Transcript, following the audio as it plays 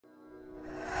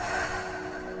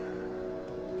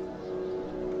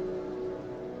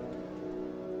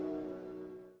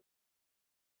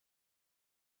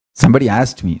Somebody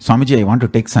asked me, Swamiji, I want to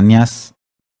take sannyas.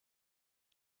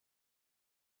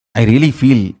 I really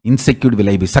feel insecure. Will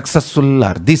I be successful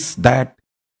or this, that?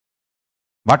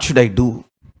 What should I do?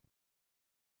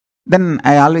 Then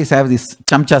I always have these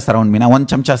chamchas around me. Now one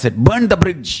chamcha said, burn the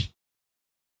bridge.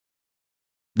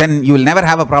 Then you will never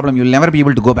have a problem. You will never be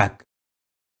able to go back.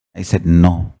 I said,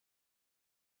 no.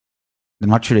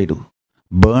 Then what should I do?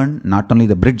 Burn not only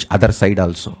the bridge, other side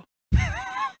also.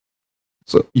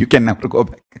 So you can never go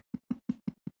back.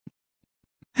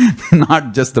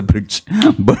 Not just the bridge.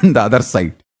 Burn the other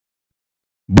side.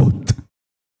 Both.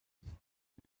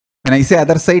 When I say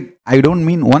other side, I don't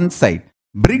mean one side.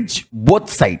 Bridge, both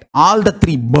sides. All the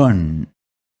three burn.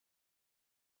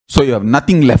 So you have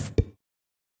nothing left.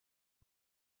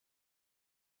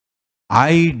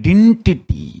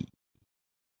 Identity.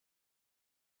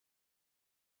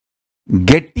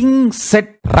 Getting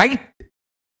set right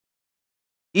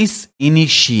is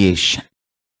initiation.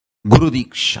 Guru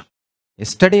Diksha.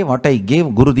 Yesterday what I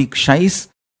gave Guru Diksha is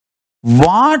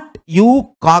what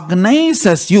you cognize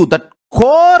as you, that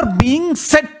core being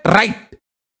set right.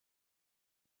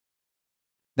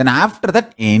 Then after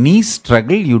that, any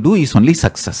struggle you do is only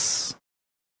success.